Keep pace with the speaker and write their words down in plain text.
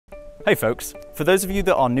Hey folks, for those of you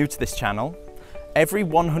that are new to this channel, every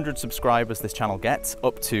 100 subscribers this channel gets,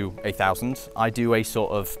 up to 1,000, I do a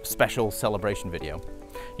sort of special celebration video.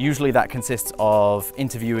 Usually that consists of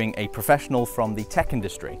interviewing a professional from the tech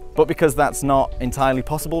industry. But because that's not entirely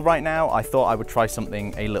possible right now, I thought I would try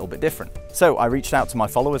something a little bit different. So I reached out to my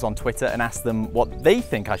followers on Twitter and asked them what they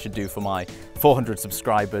think I should do for my 400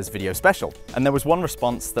 subscribers video special. And there was one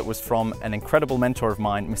response that was from an incredible mentor of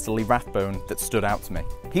mine, Mr. Lee Rathbone, that stood out to me.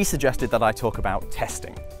 He suggested that I talk about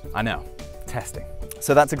testing. I know, testing.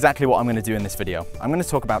 So that's exactly what I'm going to do in this video. I'm going to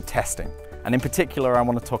talk about testing. And in particular, I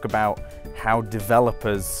want to talk about how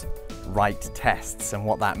developers write tests and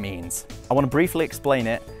what that means. I want to briefly explain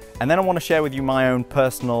it, and then I want to share with you my own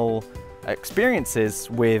personal experiences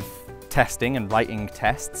with testing and writing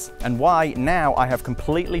tests, and why now I have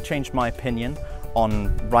completely changed my opinion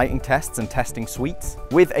on writing tests and testing suites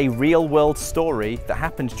with a real-world story that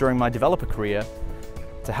happened during my developer career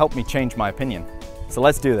to help me change my opinion. So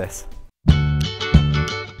let's do this.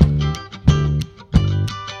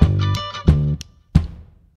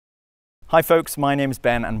 Hi folks, my name is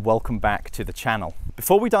Ben and welcome back to the channel.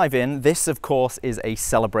 Before we dive in, this of course is a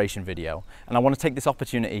celebration video, and I want to take this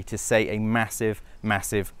opportunity to say a massive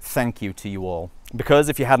thank you to you all. Because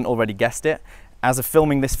if you hadn't already guessed it, as of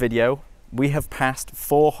filming this video, we have passed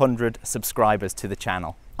 400 subscribers to the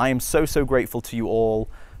channel. I am so grateful to you all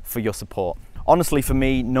for your support. Honestly, for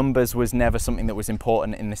me, numbers was never something that was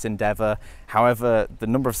important in this endeavor. However, the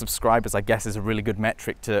number of subscribers, I guess, is a really good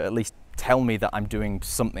metric to at least tell me that I'm doing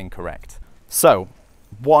something correct. So,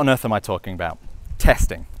 what on earth am I talking about?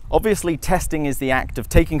 Testing. Obviously, testing is the act of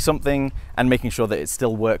taking something and making sure that it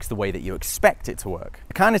still works the way that you expect it to work.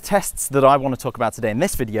 The kind of tests that I want to talk about today in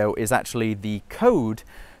this video is actually the code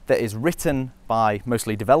that is written by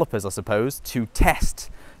mostly developers, I suppose, to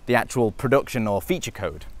test the actual production or feature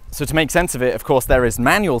code. So to make sense of it, of course, there is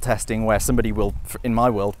manual testing where somebody will, in my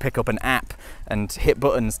world, pick up an app and hit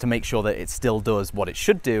buttons to make sure that it still does what it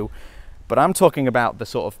should do. But I'm talking about the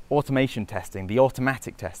sort of automation testing, the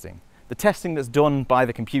automatic testing, the testing that's done by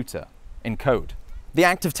the computer in code. The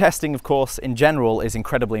act of testing, of course, in general is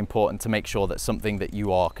incredibly important to make sure that something that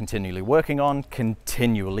you are continually working on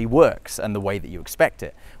continually works and the way that you expect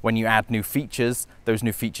it. When you add new features, those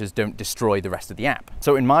new features don't destroy the rest of the app.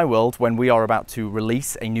 So in my world, when we are about to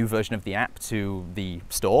release a new version of the app to the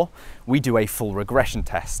store, we do a full regression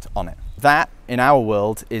test on it. That, in our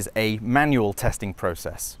world, is a manual testing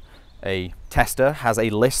process. A tester has a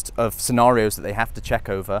list of scenarios that they have to check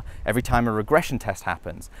over every time a regression test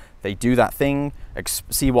happens. They do that thing,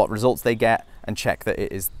 see what results they get, and check that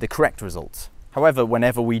it is the correct results. However,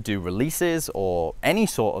 whenever we do releases or any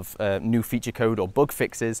sort of new feature code or bug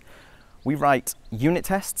fixes, we write unit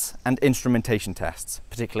tests and instrumentation tests,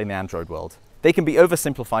 particularly in the Android world. They can be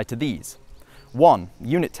oversimplified to these. 1.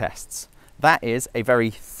 Unit tests. That is a very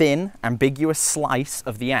thin, ambiguous slice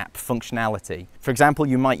of the app functionality. For example,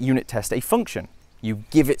 you might unit test a function. You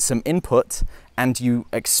give it some input and you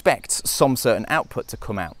expect some certain output to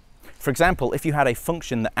come out. For example, if you had a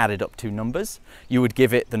function that added up two numbers, you would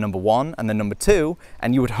give it the number 1 and the number 2,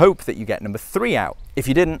 and you would hope that you get number 3 out. If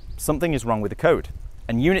you didn't, something is wrong with the code.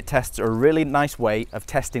 And unit tests are a really nice way of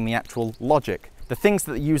testing the actual logic, the things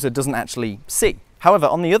that the user doesn't actually see. However,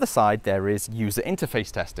 on the other side, there is user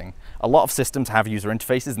interface testing. A lot of systems have user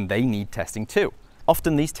interfaces and they need testing too.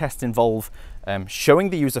 Often these tests involve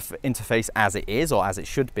showing the user interface as it is or as it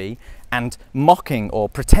should be, and mocking or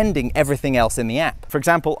pretending everything else in the app. For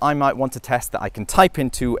example, I might want to test that I can type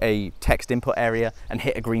into a text input area and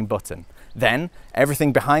hit a green button. Then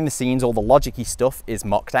everything behind the scenes, all the logic-y stuff, is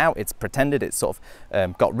mocked out, it's pretended, it's sort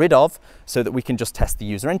of got rid of, so that we can just test the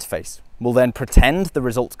user interface. We'll then pretend the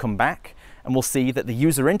results come back, and we'll see that the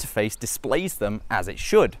user interface displays them as it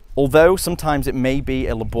should. Although sometimes it may be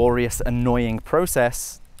a laborious, annoying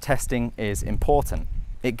process, testing is important.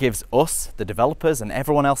 It gives us, the developers, and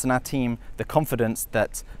everyone else in our team the confidence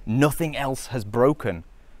that nothing else has broken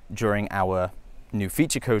during our new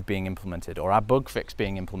feature code being implemented or our bug fix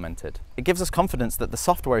being implemented. It gives us confidence that the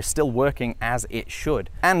software is still working as it should.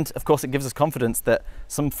 And of course, it gives us confidence that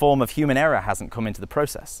some form of human error hasn't come into the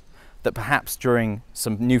process. That perhaps during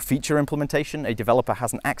some new feature implementation, a developer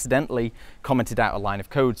hasn't accidentally commented out a line of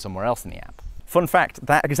code somewhere else in the app. Fun fact,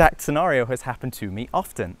 that exact scenario has happened to me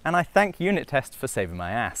often, and I thank unit tests for saving my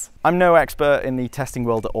ass. I'm no expert in the testing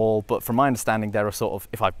world at all, but from my understanding, there are sort of,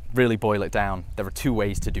 if I really boil it down, there are 2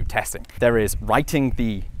 ways to do testing. There is writing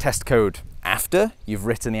the test code after you've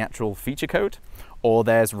written the actual feature code, or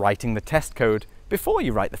there's writing the test code before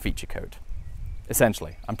you write the feature code.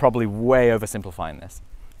 Essentially, I'm probably way oversimplifying this.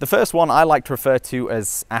 The first one I like to refer to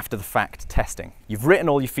as after-the-fact testing. You've written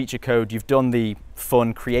all your feature code, you've done the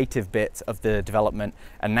fun, creative bit of the development,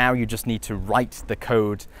 and now you just need to write the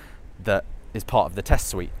code that is part of the test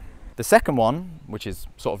suite. The second one, which is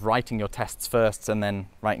sort of writing your tests first and then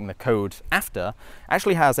writing the code after,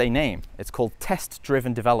 actually has a name. It's called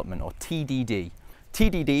test-driven development, or TDD.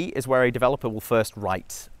 TDD is where a developer will first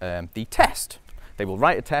write the test. They will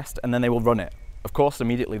write a test and then they will run it. Of course,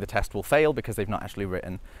 immediately the test will fail because they've not actually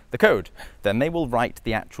written the code. Then they will write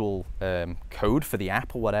the actual code for the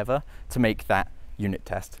app or whatever to make that unit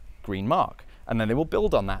test green mark. And then they will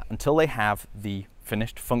build on that until they have the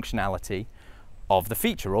finished functionality of the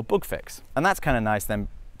feature or bug fix. And that's kind of nice then,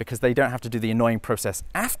 because they don't have to do the annoying process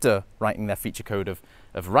after writing their feature code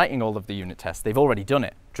of writing all of the unit tests. They've already done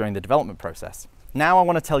it during the development process. Now I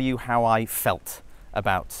want to tell you how I felt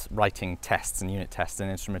about writing tests and unit tests and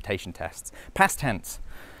instrumentation tests, past tense.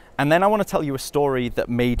 And then I want to tell you a story that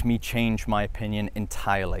made me change my opinion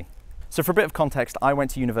entirely. So for a bit of context, I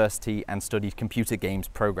went to university and studied computer games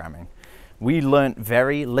programming. We learnt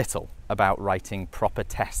very little about writing proper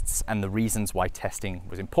tests and the reasons why testing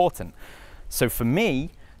was important. So for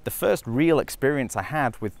me, the first real experience I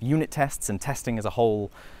had with unit tests and testing as a whole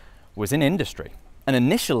was in industry. And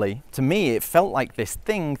initially, to me, it felt like this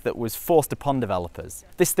thing that was forced upon developers.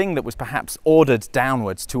 This thing that was perhaps ordered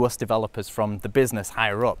downwards to us developers from the business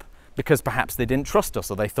higher up, because perhaps they didn't trust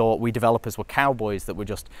us, or they thought we developers were cowboys that were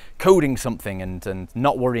just coding something and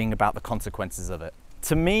not worrying about the consequences of it.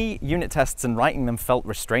 To me, unit tests and writing them felt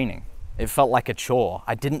restraining. It felt like a chore.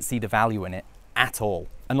 I didn't see the value in it at all.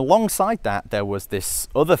 And alongside that, there was this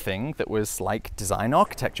other thing that was like design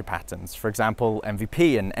architecture patterns, for example,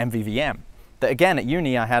 MVP and MVVM, that again at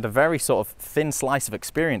uni I had a very sort of thin slice of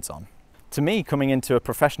experience on. To me, coming into a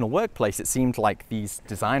professional workplace, it seemed like these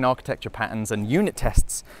design architecture patterns and unit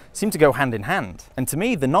tests seemed to go hand in hand. And to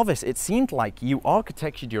me, the novice, it seemed like you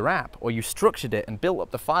architectured your app, or you structured it and built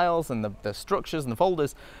up the files and the structures and the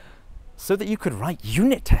folders so that you could write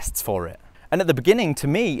unit tests for it. And at the beginning, to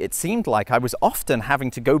me, it seemed like I was often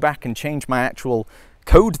having to go back and change my actual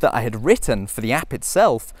code that I had written for the app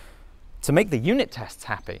itself to make the unit tests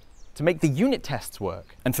happy, to make the unit tests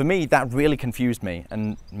work. And for me, that really confused me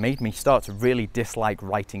and made me start to really dislike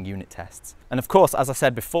writing unit tests. And of course, as I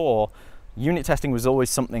said before, unit testing was always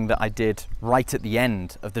something that I did right at the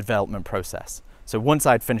end of the development process. So once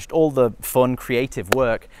I'd finished all the fun, creative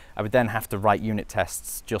work, I would then have to write unit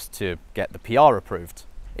tests just to get the PR approved.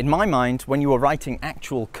 In my mind, when you were writing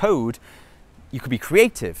actual code, you could be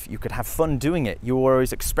creative, you could have fun doing it. You were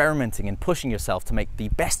always experimenting and pushing yourself to make the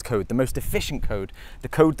best code, the most efficient code, the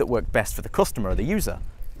code that worked best for the customer or the user.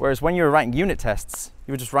 Whereas when you were writing unit tests,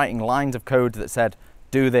 you were just writing lines of code that said,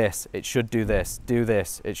 do this, it should do this, do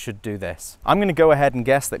this, it should do this. I'm going to go ahead and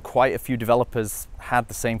guess that quite a few developers had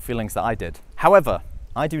the same feelings that I did. However,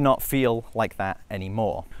 I do not feel like that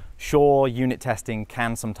anymore. Sure, unit testing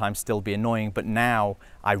can sometimes still be annoying, but now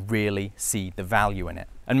I really see the value in it.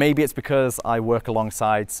 And maybe it's because I work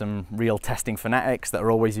alongside some real testing fanatics that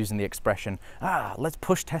are always using the expression, let's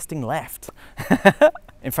push testing left.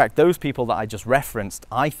 In fact, those people that I just referenced,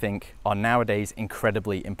 I think, are nowadays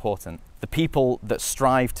incredibly important. The people that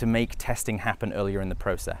strive to make testing happen earlier in the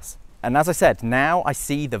process. And as I said, now I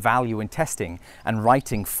see the value in testing and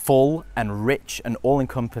writing full and rich and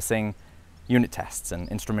all-encompassing unit tests and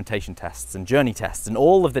instrumentation tests and journey tests and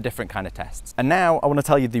all of the different kind of tests. And now I want to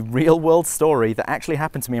tell you the real world story that actually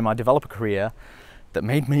happened to me in my developer career that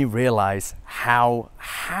made me realize how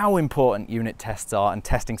important unit tests are and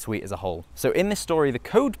testing suite as a whole. So in this story, the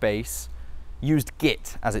code base used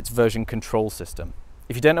Git as its version control system.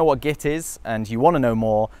 If you don't know what Git is and you want to know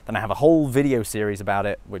more, then I have a whole video series about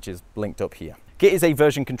it, which is linked up here. Git is a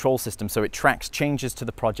version control system, so it tracks changes to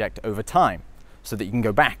the project over time, so that you can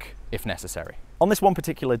go back if necessary. On this one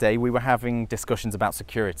particular day, we were having discussions about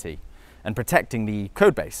security and protecting the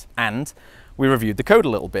code base. And we reviewed the code a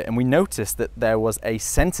little bit and we noticed that there was a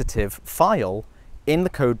sensitive file in the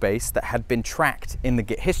code base that had been tracked in the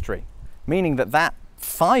Git history, meaning that that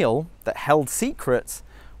file that held secrets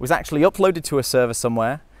was actually uploaded to a server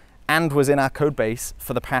somewhere and was in our code base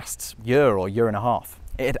for the past year or year and a half.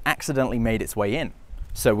 It had accidentally made its way in.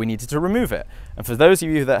 So we needed to remove it. And for those of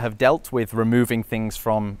you that have dealt with removing things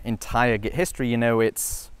from entire Git history, you know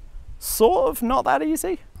it's sort of not that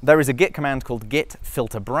easy. There is a Git command called git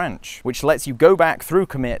filter branch, which lets you go back through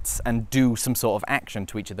commits and do some sort of action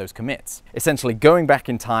to each of those commits. Essentially going back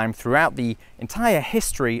in time throughout the entire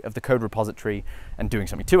history of the code repository and doing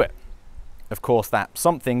something to it. Of course, that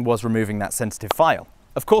something was removing that sensitive file.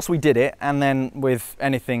 Of course we did it, and then with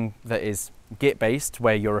anything that is Git based,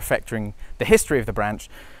 where you're refactoring the history of the branch,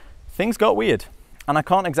 things got weird. And I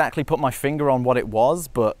can't exactly put my finger on what it was,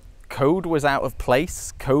 but code was out of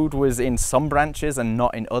place. Code was in some branches and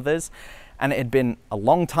not in others. And it had been a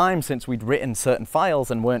long time since we'd written certain files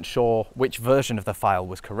and weren't sure which version of the file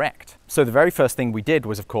was correct. So the very first thing we did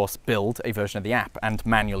was, of course, build a version of the app and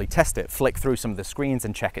manually test it, flick through some of the screens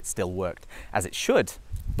and check it still worked as it should.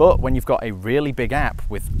 But when you've got a really big app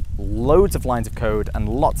with loads of lines of code and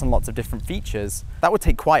lots of different features, that would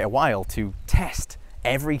take quite a while to test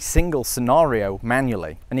every single scenario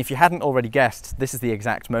manually. And if you hadn't already guessed, this is the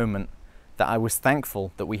exact moment that I was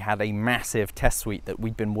thankful that we had a massive test suite that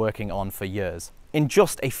we'd been working on for years. In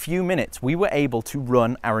just a few minutes, we were able to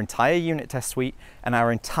run our entire unit test suite and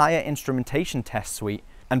our entire instrumentation test suite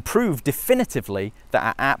and prove definitively that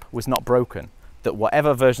our app was not broken, that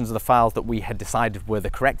whatever versions of the files that we had decided were the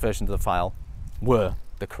correct versions of the file were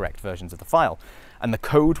the correct versions of the file. And the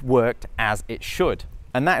code worked as it should.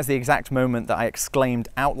 And that is the exact moment that I exclaimed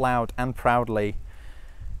out loud and proudly,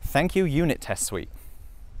 "Thank you, unit test suite."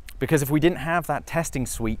 Because if we didn't have that testing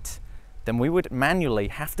suite, then we would manually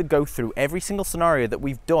have to go through every single scenario that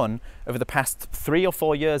we've done over the past 3 or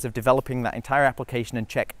 4 years of developing that entire application and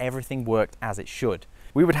check everything worked as it should.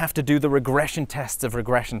 We would have to do the regression tests of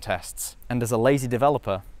regression tests. And as a lazy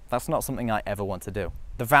developer, that's not something I ever want to do.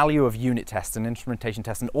 The value of unit tests and instrumentation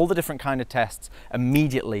tests and all the different kind of tests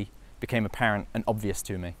immediately became apparent and obvious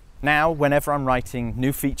to me. Now, whenever I'm writing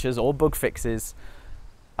new features or bug fixes,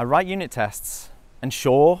 I write unit tests. And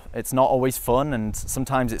sure, it's not always fun, and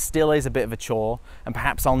sometimes it still is a bit of a chore, and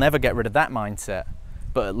perhaps I'll never get rid of that mindset,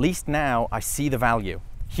 but at least now I see the value.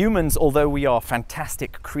 Humans, although we are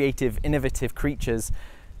fantastic, creative, innovative creatures,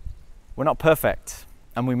 we're not perfect,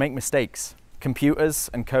 and we make mistakes.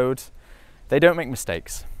 Computers and code, they don't make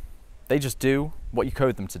mistakes. They just do what you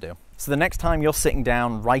code them to do. So the next time you're sitting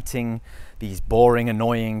down writing these boring,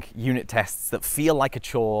 annoying unit tests that feel like a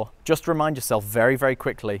chore, just remind yourself very, very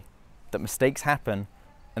quickly that mistakes happen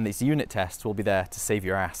and these unit tests will be there to save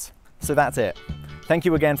your ass. So that's it. Thank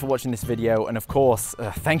you again for watching this video, and of course,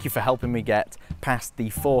 thank you for helping me get past the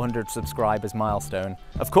 400 subscribers milestone.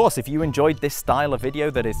 Of course, if you enjoyed this style of video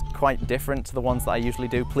that is quite different to the ones that I usually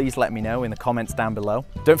do, please let me know in the comments down below.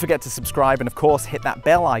 Don't forget to subscribe and of course hit that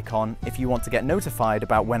bell icon if you want to get notified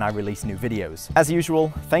about when I release new videos. As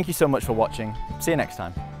usual, thank you so much for watching. See you next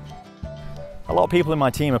time. A lot of people in my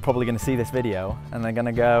team are probably going to see this video and they're going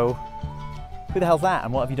to go, "Who the hell's that?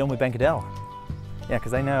 And what have you done with Ben Cadell?" Yeah,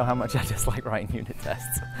 because they know how much I dislike writing unit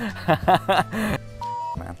tests.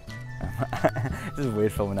 Man, this is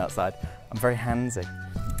weird filming outside. I'm very handsy.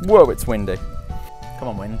 Whoa, it's windy. Come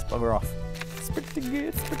on, wind, bugger off. It's pretty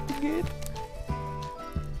good, it's pretty good.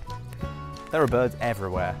 There are birds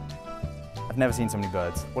everywhere. I've never seen so many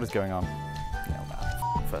birds. What is going on? Nailed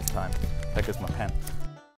that. First time. There goes my pen.